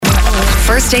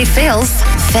first date fails,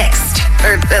 fixed.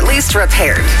 Or at least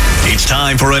repaired. It's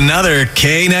time for another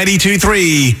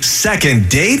K92.3 second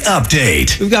date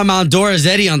update. We've got Mount Dora's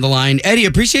Eddie on the line. Eddie,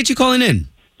 appreciate you calling in.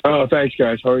 Oh, thanks,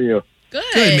 guys. How are you? Good,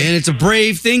 man. It's a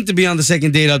brave thing to be on the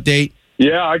second date update.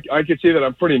 Yeah, I can see that.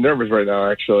 I'm pretty nervous right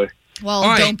now, actually. Well,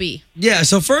 right. Don't be. Yeah,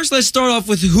 so first let's start off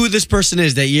with who this person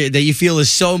is that you feel is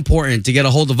so important to get a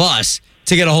hold of us,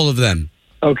 to get a hold of them.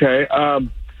 Okay.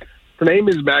 Her name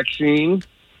is Maxine,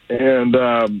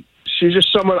 and she's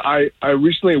just someone I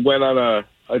recently went on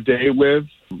a date with.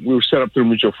 We were set up through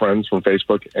mutual friends from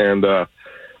Facebook, and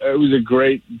it was a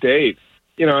great date.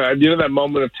 You know, that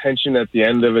moment of tension at the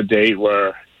end of a date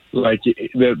where, like,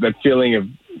 that feeling of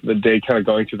the date kind of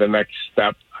going to the next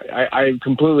step. I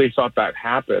completely thought that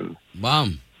happened. Wow.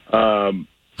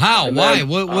 How? Why?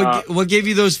 What gave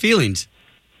you those feelings?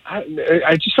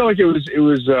 I just felt like it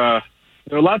was.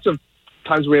 There were lots of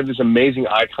times we have this amazing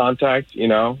eye contact. You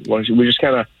know, when we just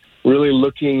kind of really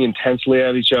looking intensely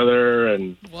at each other,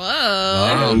 and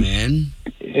whoa, man.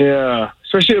 Yeah,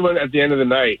 especially when at the end of the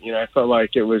night. You know, I felt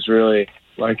like it was really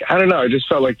like, I don't know. I just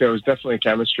felt like there was definitely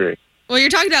chemistry. Well, you're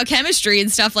talking about chemistry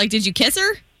and stuff. Like, did you kiss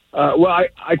her? Well,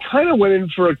 I kind of went in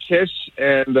for a kiss,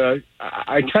 and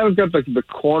I kind of got the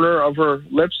corner of her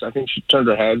lips. I think she turned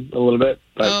her head a little bit.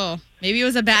 But, maybe it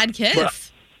was a bad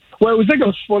kiss. Well, it was like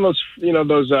one of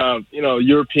those,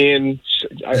 European.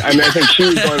 I think she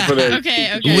was going for the.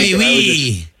 Okay.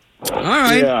 Oui. All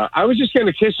right. Yeah, I was just going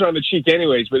to kiss her on the cheek,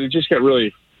 anyways, but it just got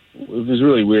really. It was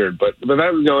really weird, but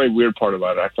that was the only weird part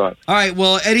about it, I thought. All right,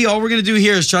 well, Eddie, all we're going to do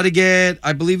here is try to get,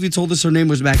 I believe you told us her name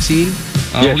was Maxine.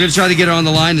 Yes. We're going to try to get her on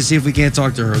the line to see if we can't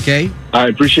talk to her, okay? I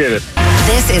appreciate it.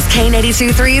 This is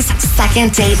K92.3's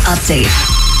second date update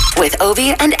with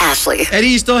Obie and Ashley. Eddie,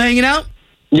 you still hanging out?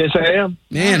 Yes, I am.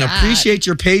 Man, appreciate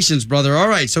your patience, brother. All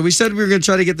right, so we said we were going to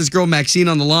try to get this girl Maxine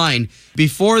on the line.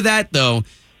 Before that, though,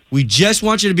 we just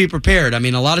want you to be prepared. I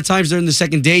mean, a lot of times during the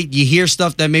second date, you hear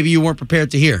stuff that maybe you weren't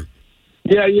prepared to hear.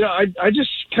 Yeah, I just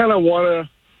kind of want to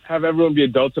have everyone be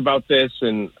adults about this,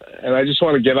 and I just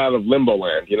want to get out of limbo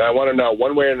land. You know, I want to know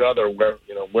one way or another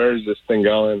where is this thing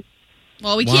going?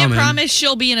 Well, we can't promise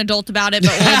she'll be an adult about it,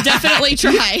 but we'll definitely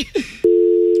try.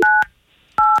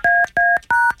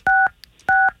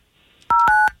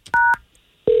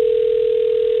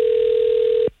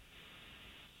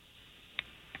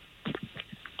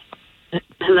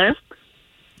 Hello?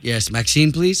 Yes,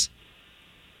 Maxine, please.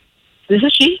 This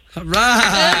is she. All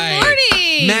right. Good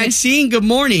morning. Maxine, good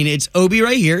morning. It's Obie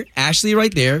right here, Ashley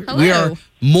right there. Hello. We are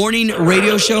morning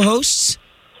radio show hosts.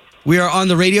 We are on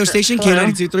the radio station,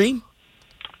 K92.3.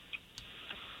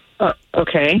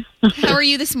 Okay. How are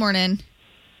you this morning?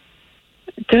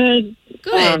 Good.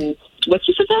 Good. What's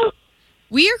this about?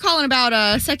 We are calling about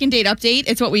a second date update.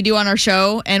 It's what we do on our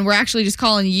show, and we're actually just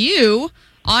calling you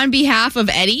on behalf of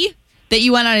Eddie that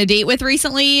you went on a date with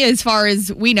recently. As far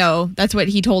as we know, that's what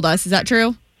he told us. Is that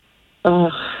true?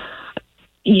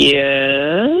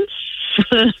 Yes.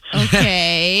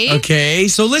 Okay. Okay,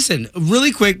 so listen,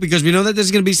 really quick, because we know that there's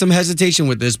going to be some hesitation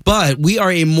with this, but we are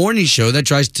a morning show that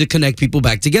tries to connect people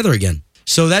back together again.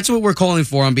 So that's what we're calling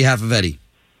for on behalf of Eddie.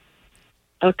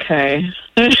 Okay.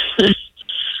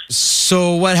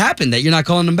 So what happened that you're not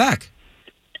calling him back?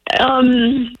 I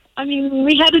mean,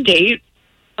 we had a date.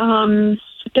 I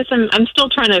guess I'm still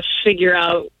trying to figure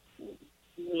out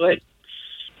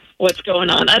what's going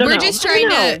on. I don't know. We're just trying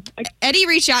to. Eddie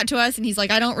reached out to us, and he's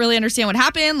like, I don't really understand what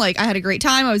happened. Like, I had a great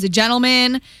time. I was a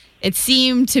gentleman. It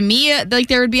seemed to me like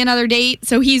there would be another date.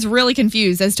 So he's really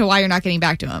confused as to why you're not getting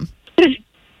back to him.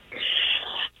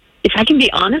 If I can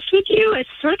be honest with you, I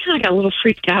sort of kind of got a little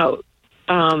freaked out.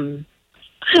 I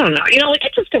don't know. I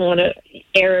just don't want to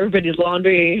air everybody's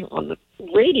laundry on the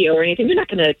radio or anything. You're not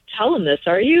going to tell him this,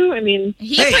 are you? I mean,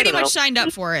 he pretty much signed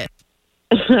up for it.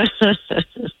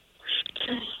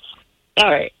 All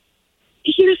right.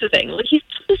 Here's the thing. Like, he's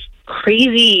this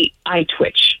crazy eye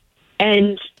twitch,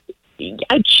 and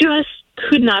I just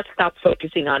could not stop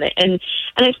focusing on it. And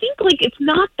I think, like, it's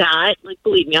not that. Like,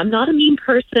 believe me, I'm not a mean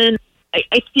person.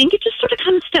 I think it just sort of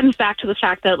kind of stems back to the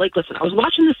fact that, like, listen, I was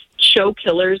watching this show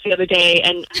Killers the other day,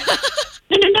 and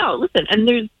no, listen, and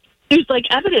there's like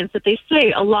evidence that they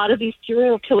say a lot of these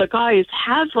serial killer guys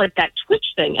have like that twitch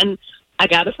thing, and I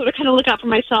got to sort of kind of look out for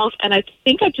myself, and I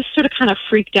think I just sort of kind of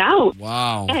freaked out.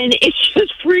 Wow. And it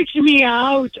just freaked me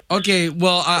out. Okay,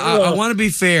 well, I want to be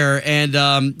fair, and,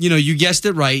 you guessed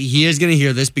it right. He is going to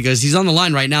hear this because he's on the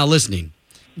line right now listening.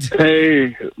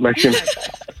 Hey, Maxine.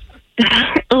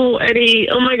 Oh, Eddie.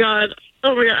 Oh, my God.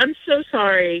 Oh my God, I'm so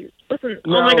sorry. Listen,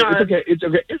 No, oh my God. it's okay. It's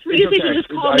okay. It's weird they can just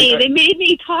call me. They made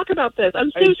me talk about this.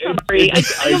 I'm so sorry. I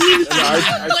don't mean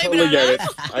I totally get it.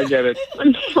 I get it.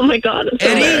 oh my God, I'm so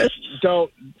Eddie? embarrassed.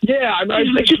 Don't. Yeah, I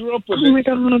grew up with Oh my this.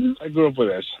 God. I grew up with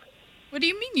this. What do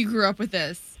you mean you grew up with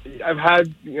this? I've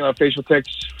had facial tics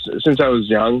since I was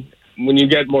young. When you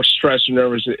get more stressed or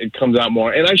nervous, it comes out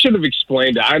more. And I should have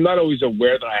explained it. I'm not always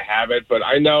aware that I have it, but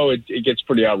I know it gets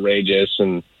pretty outrageous.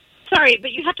 And Sorry,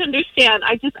 but you have to understand.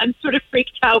 I'm sort of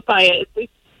freaked out by it.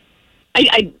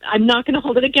 I'm not going to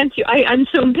hold it against you. I'm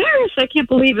so embarrassed. I can't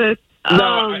believe it.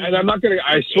 no, and I'm not gonna.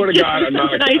 I swear to God, I'm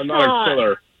not a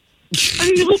killer. I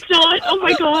mean, it's not. Oh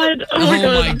my God. Oh my Oh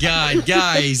God. my God,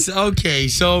 guys. Okay,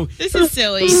 so This is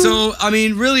silly. I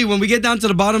mean, really, when we get down to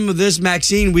the bottom of this,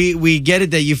 Maxine, we get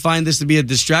it that you find this to be a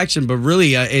distraction, but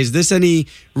really, is this any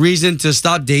reason to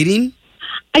stop dating?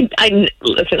 I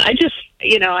listen. I just,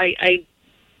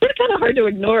 it's kind of hard to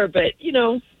ignore, but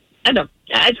I don't.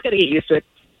 I just got to get used to it.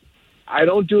 I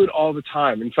don't do it all the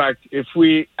time. In fact, if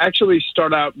we actually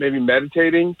start out maybe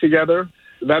meditating together,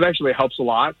 that actually helps a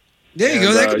lot. There you go.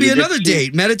 And, That could be you get another to-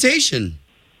 date, meditation.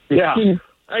 Yeah.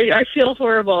 I feel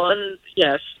horrible, and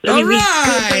yes. All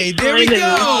right, there we go.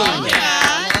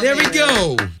 Yeah. There we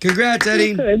go. Congrats,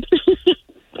 Eddie. Good.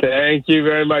 Thank you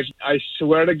very much. I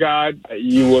swear to God,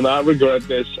 you will not regret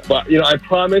this. But I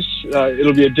promise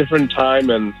it'll be a different time,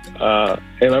 and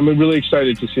I'm really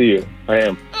excited to see you. I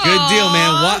am. Good deal,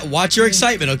 man. Watch your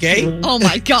excitement, okay? Oh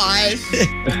my God.